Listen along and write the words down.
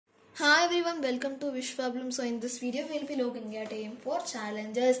Hi everyone, welcome to Vishwablooms. So in this video we'll be looking at aim4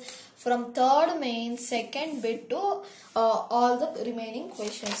 challenges from third main, second bit to all the remaining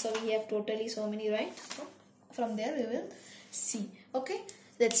questions. So we have totally so many, right? So from there we will see. Okay,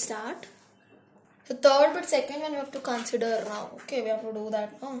 let's start. So third bit, second one we have to consider now. Okay, we have to do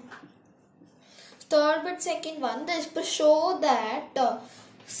that now. Third bit, second one, they show that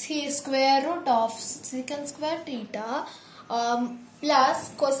square root of secant square theta plus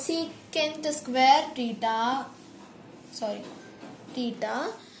cosecant square theta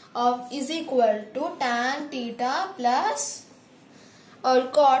is equal to tan theta plus or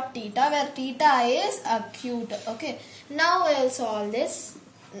cot theta, where theta is acute. Okay, now we will solve this.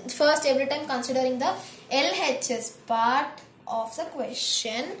 First, every time considering the LHS part of the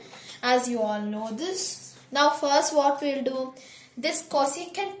question, as you all know this. Now first what we will do, this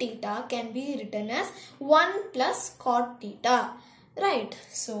cosecant theta can be written as 1 plus cot theta, right?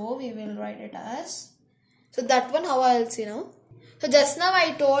 So we will write it as, so that one how I will see now. So just now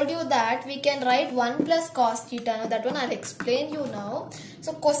I told you that we can write 1 plus cos theta. Now that one I will explain you now.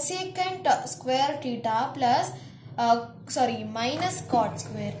 So cosecant square theta plus minus cot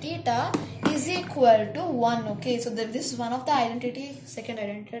square theta is equal to 1. Okay, so this is one of the identity, second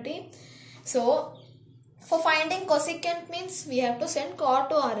identity. So for finding cosecant means we have to send cot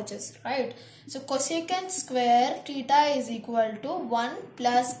to RHS, right? So cosecant square theta is equal to 1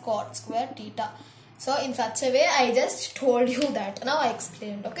 plus cot square theta. So in such a way I just told you that. Now I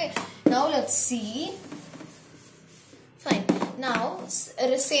explained. Okay, now let's see. Fine. Now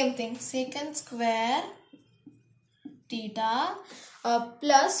same thing, secant square theta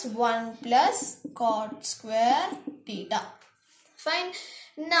plus 1 plus cot square theta. Fine.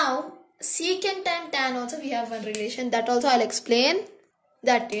 Now secant and tan also we have one relation, that also I'll explain.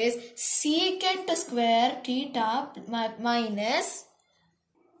 That is secant square theta minus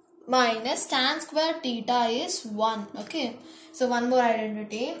tan square theta is 1. Okay, so one more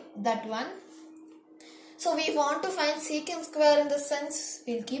identity, that one. So we want to find secant square, in the sense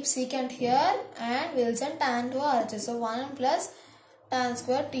we'll keep secant here and we'll send tan to RHS. So 1 plus tan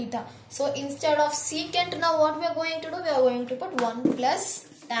square theta. So instead of secant, now what we are going to do, we are going to put 1 plus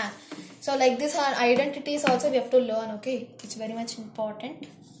tan. So like this, our identities also we have to learn. Okay, it's very much important.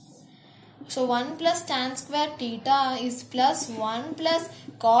 So 1 plus tan square theta is plus 1 plus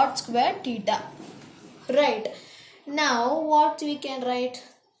cot square theta, right? Now what we can write,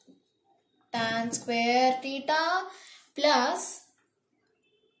 tan square theta plus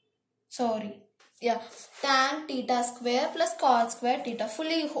tan theta square plus cot square theta,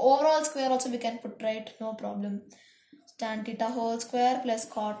 fully overall square also we can put, right? No problem. Tan theta whole square plus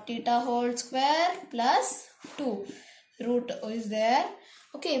cot theta whole square plus 2 root is there.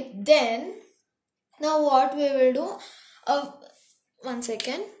 Okay, then now what we will do, one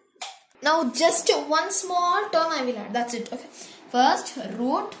second. Now just one small term I will add, that's it. Okay, first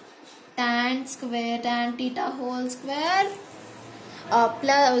root tan theta whole square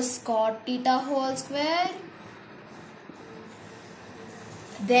plus cot theta whole square.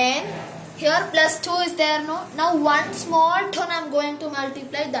 Then here plus 2 is there, no? Now one small term I am going to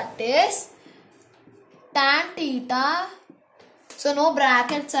multiply, that is tan theta. So no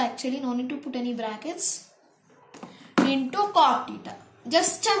brackets actually, no need to put any brackets, into cot theta.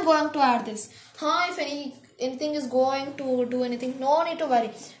 Just I am going to add this. If anything is going to do anything, no need to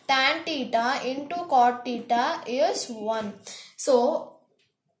worry. Tan theta into cot theta is 1. So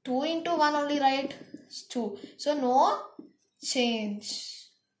 2 into 1 only, right? 2. So no change.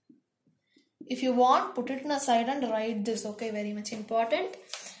 If you want, put it in a side and write this. Okay, very much important.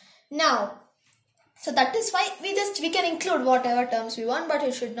 Now, so that is why we can include whatever terms we want, but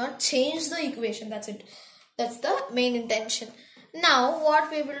you should not change the equation. That's it. That's the main intention. Now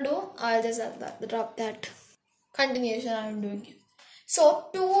what we will do, I'll just drop that. Continuation I am doing here. So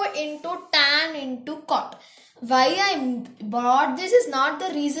 2 into tan into cot. Why I brought this is not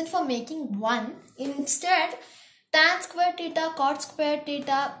the reason for making 1. Instead, tan square theta, cot square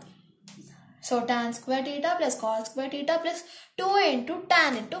theta. So tan square theta plus cot square theta plus 2 into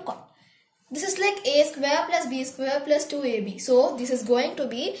tan into cot. This is like a square plus b square plus 2ab. So this is going to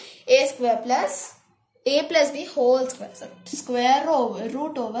be a square plus a plus b whole square. So square over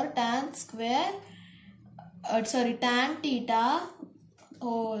root over tan square, tan theta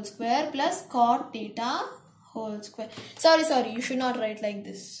whole square plus cot theta whole square. Sorry, you should not write like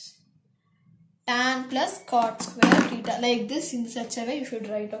this. Tan plus cot square theta, like this, in such a way you should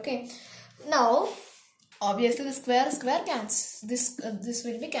write. Okay. Now obviously the square cancels. This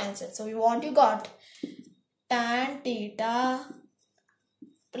will be cancelled. So what you got, tan theta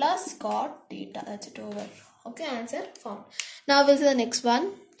plus cot theta. That's it, over. Okay, answer found. Now we'll see the next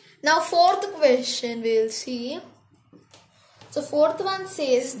one. Now fourth question we'll see. So fourth one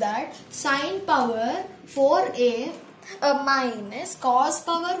says that sine power 4a minus cos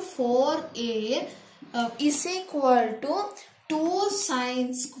power 4a is equal to 2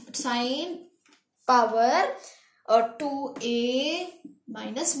 sine power 2a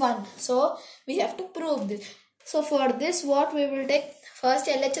minus 1. So we have to prove this. So for this, what we will take? First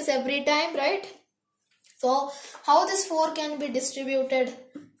LHS every time, right? So how this 4 can be distributed?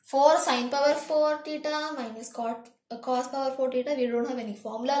 4 sine power 4 theta minus cos power 4 theta. We don't have any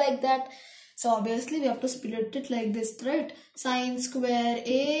formula like that. So obviously we have to split it like this, right? Sine square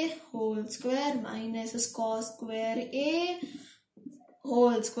a whole square minus cos square a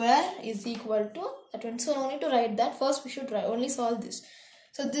whole square is equal to that one. So no need to write that. First we should only solve this.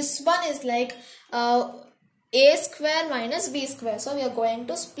 So this one is like a square minus b square. So we are going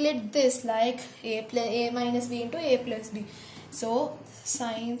to split this like a minus b into a plus b. So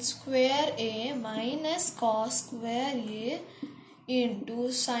sine square a minus cos square a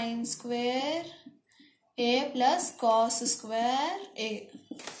into sine square a plus cos square a.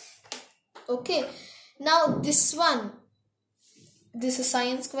 Okay. Now this one, this is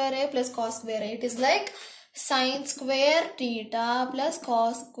sine square a plus cos square a. It is like sine square theta plus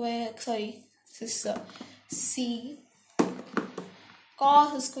cos square, this is c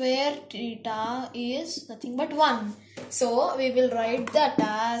cos square theta is nothing but 1. So we will write that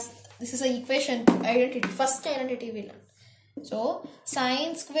as, this is an equation identity, first identity we learn. So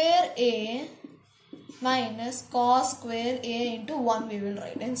sine square a minus cos square a into 1 we will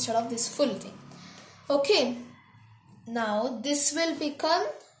write instead of this full thing. Okay. Now this will become,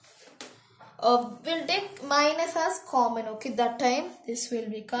 we'll take minus as common. Okay, that time this will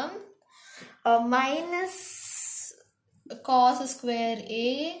become minus cos square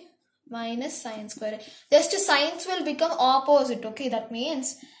a minus sine square a. Just signs will become opposite. Okay, that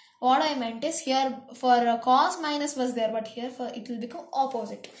means what I meant is here for cos minus was there, but here for it will become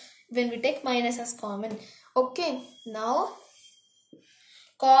opposite when we take minus as common. Okay, now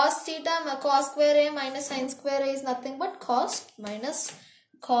cos theta cos square a minus sine square a is nothing but cos minus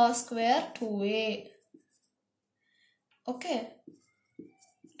cos square 2a. Okay,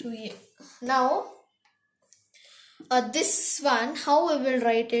 2a. Now this one, how we will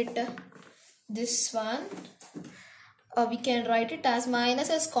write it? This one we can write it as minus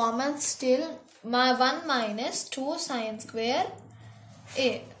as common still, 1 minus 2 sine square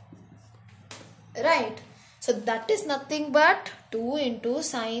a, right? So that is nothing but 2 into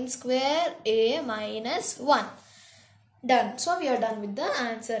sine square a minus 1. Done. So we are done with the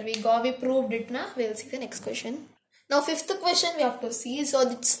answer. We proved it now. We'll see the next question. Now fifth question we have to see. So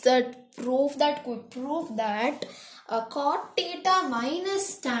it's the proof that cot theta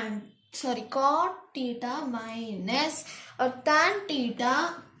minus tan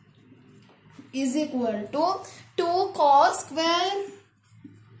theta is equal to 2 cos square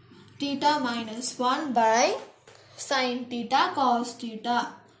theta minus 1 by sin theta cos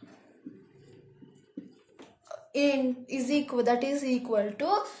theta is equal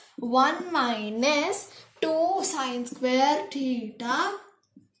to 1 minus 2 sin square theta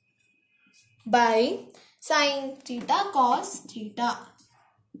by sin theta cos theta.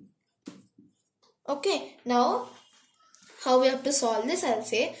 Okay, now how we have to solve this? I'll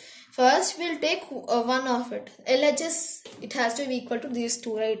say first we'll take one of it. LHS, it has to be equal to these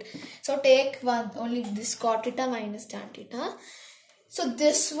two, right? So take one, only this cot theta minus tan theta. So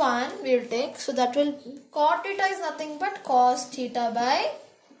this one we'll take, so that will, cot theta is nothing but cos theta by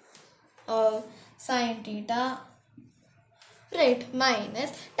sin theta, right,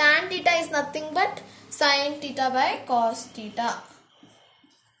 minus tan theta is nothing but sin theta by cos theta.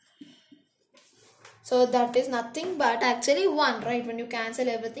 So that is nothing but actually 1, right? When you cancel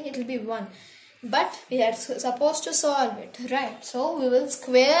everything, it will be 1. But we are supposed to solve it, right? So we will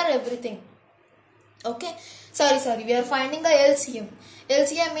square everything. Okay. Sorry. We are finding the LCM.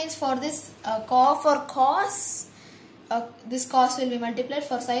 LCM means for this for cos, this cos will be multiplied.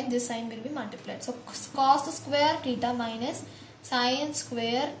 For sin, this sin will be multiplied. So cos square theta minus sin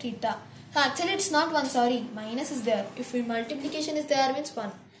square theta. So actually it's not 1. Sorry, minus is there. If multiplication is there, means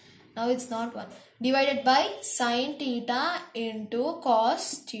 1. Now it's not 1. Divided by sin theta into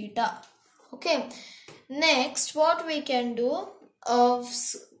cos theta. Okay. Next, what we can do?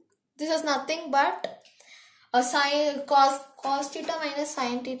 This is nothing but sin cos theta minus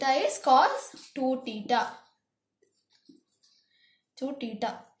sin theta is cos 2 theta. 2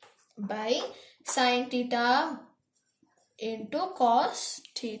 theta by sin theta into cos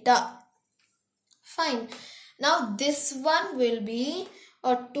theta. Fine. Now this one will be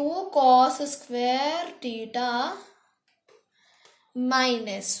 2 cos square theta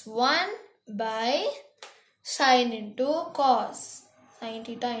minus 1 by sine into cos. Sine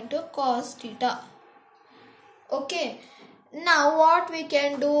theta into cos theta. Okay. Now what we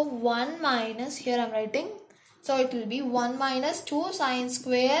can do? 1 minus, here I am writing. So it will be 1 minus 2 sine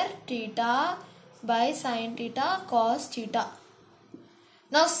square theta by sine theta cos theta.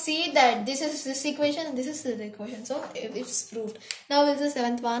 Now see that this is this equation and this is this equation. So it's proved. Now is the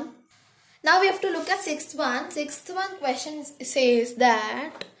 7th one. Now we have to look at 6th one. 6th one question says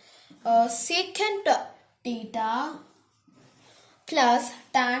that secant theta plus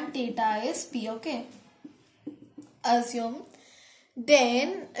tan theta is p. Okay. Assume.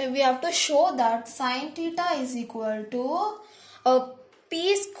 Then we have to show that sine theta is equal to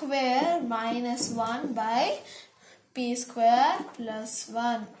p square minus 1 by p square plus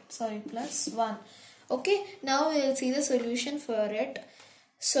 1. Sorry, plus 1. Okay. Now we will see the solution for it.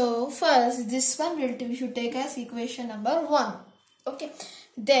 So first this one we should take as equation number 1. Okay.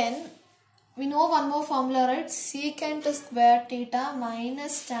 Then we know one more formula, right? Secant square theta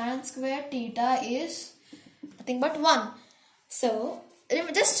minus tan square theta is nothing but 1. So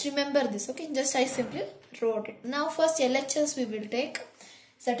just remember this. Okay. Just I simply wrote it. Now first LHS we will take.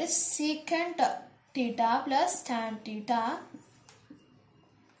 That is secant theta plus tan theta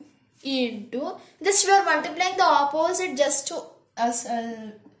into, just we are multiplying the opposite just to us.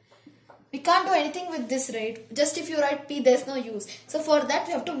 We can't do anything with this, right? Just if you write p, there's no use. So for that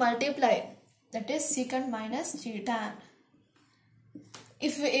we have to multiply. That is secant minus tan.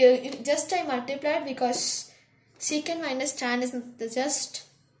 If just I multiplied, because secant minus tan is just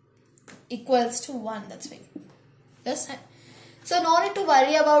equals to 1. That's why. So no need to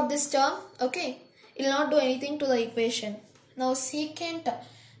worry about this term. Okay. It will not do anything to the equation. Now secant,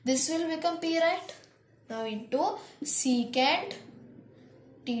 this will become p, right? Now into secant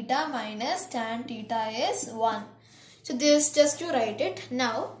theta minus tan theta is 1. So this just to write it.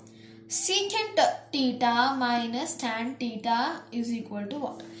 Now secant theta minus tan theta is equal to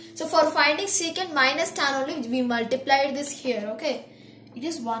what? So for finding secant minus tan only we multiplied this here. Okay. It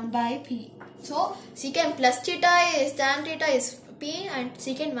is 1 by p. So secant plus theta is tan theta is p and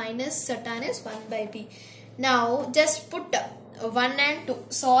secant minus tan is 1 by p. Now just put 1 and 2.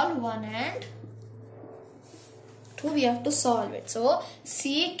 Solve 1 and 2. We have to solve it. So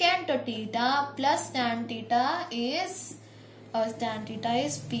secant theta plus tan theta is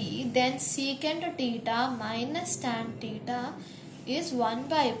p. Then secant theta minus tan theta is 1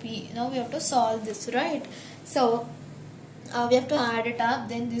 by p. Now we have to solve this, right? So we have to add it up.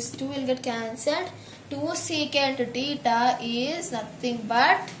 Then this 2 will get cancelled. 2 secant theta is nothing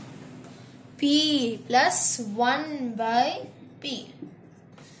but p plus 1 by p.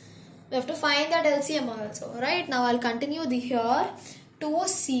 We have to find that LCM also, right? Now I'll continue here. 2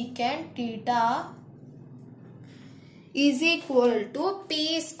 secant theta is equal to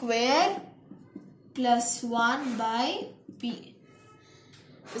p square plus 1 by p.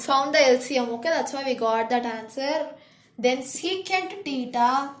 We found the LCM, okay? That's why we got that answer. Then secant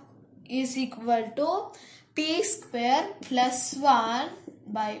theta is equal to p square plus 1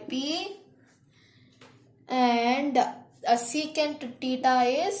 by p, and secant theta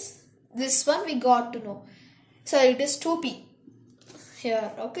is this one we got to know. So it is 2p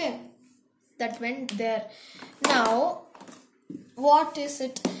here. Okay. That went there. Now what is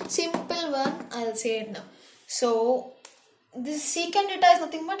it? Simple one. I'll say it now. So this secant theta is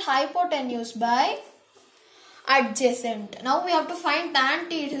nothing but hypotenuse by adjacent. Now we have to find tan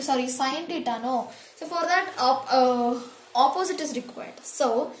theta, sorry, sine theta, no. So for that opposite is required.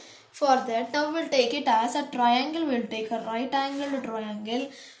 So for that now we'll take it as a triangle. We'll take a right angled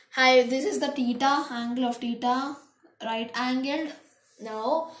triangle. This is the theta, angle of theta, right angled.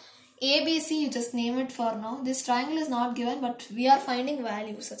 Now ABC, you just name it for now. This triangle is not given, but we are finding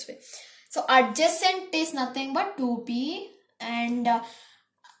values such way. So adjacent is nothing but 2p and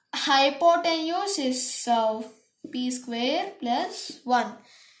hypotenuse is p square plus 1.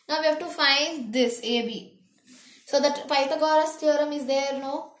 Now we have to find this AB. So that Pythagoras theorem is there,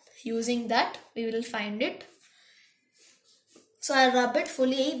 no? Using that we will find it. So I'll rub it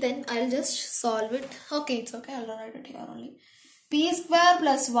fully, then I'll just solve it. Okay, it's okay. I'll write it here only. P square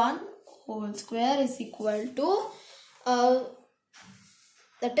plus 1 whole square is equal to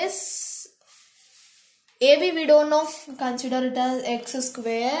that is AB we don't know. Consider it as x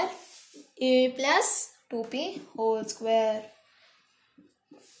square a plus 2p whole square.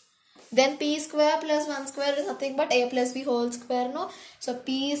 Then p square plus 1 square is nothing but a plus b whole square, no? So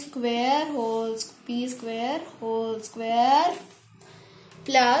p square whole square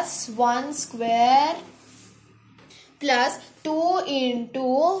plus 1 square plus 2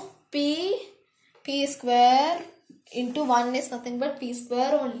 into p square into 1 is nothing but p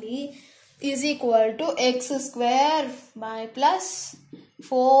square only, is equal to x square by plus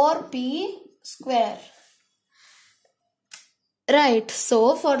 4p square. Right,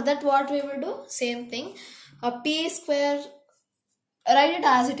 so for that what we will do? Same thing. P square, write it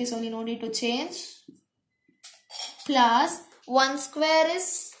as it is only, no need to change. Plus 1 square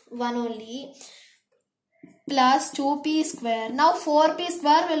is 1 only. Plus 2p square. Now 4p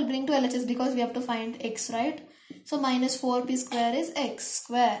square will bring to LHS because we have to find x, right? So minus 4p square is x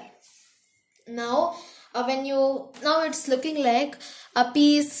square. Now now it's looking like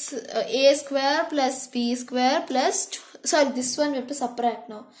a square plus p square plus this one we have to subtract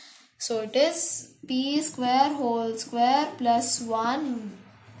now. So it is p square whole square plus 1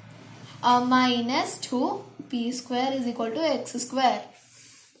 minus 2 p square is equal to x square.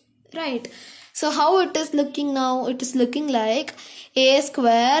 Right. So how it is looking now? It is looking like a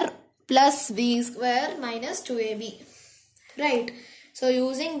square plus b square minus 2ab. Right. So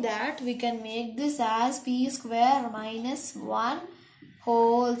using that we can make this as p square minus 1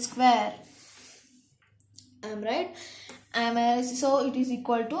 whole square. Am right? So it is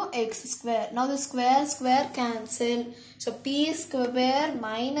equal to x square. Now the square cancel. So p square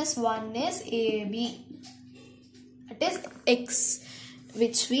minus 1 is ab. It is x,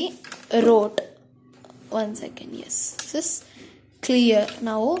 which we wrote. 1 second. Yes, this is clear.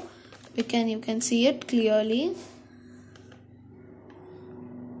 Now you can see it clearly.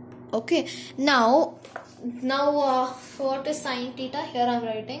 Okay, now what is sine theta? Here I am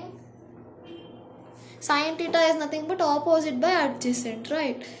writing. Sine theta is nothing but opposite by adjacent,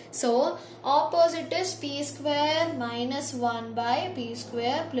 right? So opposite is p square minus 1 by p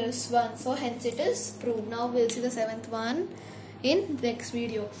square plus 1. So hence it is proved. Now we'll see the 7th one in next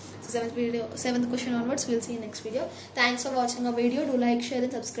video. So 7th question onwards we'll see in next video. Thanks for watching our video. Do like, share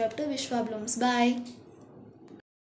and subscribe to Vishwablooms. Bye.